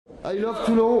I love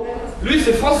Toulon. Lui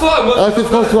c'est François, moi. Ah c'est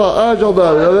François, ah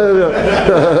Jordan.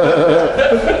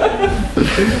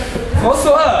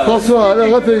 François,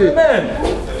 alors rappelez.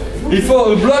 Il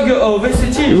faut un blog au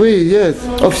VCT. Oui, yes.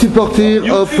 Of supporter,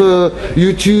 of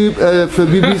YouTube, of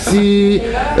BBC,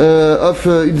 of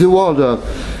the world.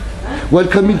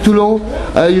 Welcome in Toulon.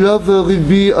 I love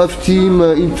rugby of team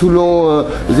in Toulon,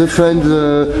 the friends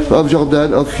of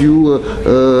Jordan, of you,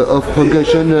 of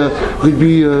progression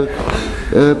rugby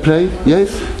play. Yes.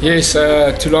 Yes,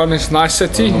 Toulon is a nice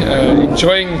city.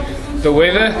 Enjoying the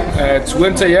weather. It's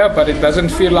winter here, but it doesn't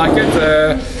feel like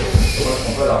it.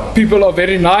 People are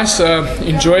very nice,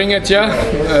 enjoying it here.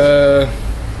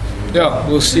 Yeah,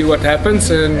 we'll see what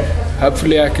happens, and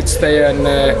hopefully I could stay and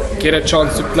get a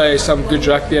chance to play some good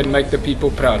rugby and make the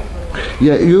people proud.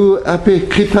 Yeah, you happy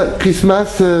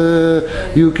Christmas?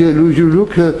 You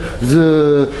look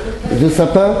the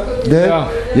sapin there.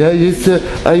 Yeah, it's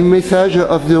a message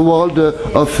of the world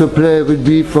of play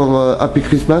rugby for happy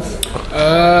Christmas.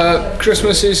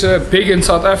 Christmas is big in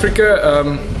South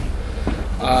Africa.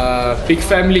 Big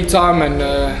family time and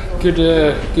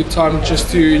good time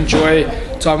just to enjoy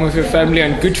time with your family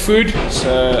and good food.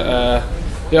 So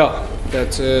yeah,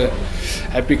 that's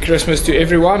happy Christmas to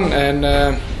everyone, and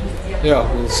yeah,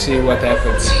 we'll see what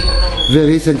happens.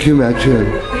 Very thank you much.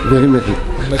 Very merci.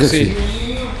 Merci.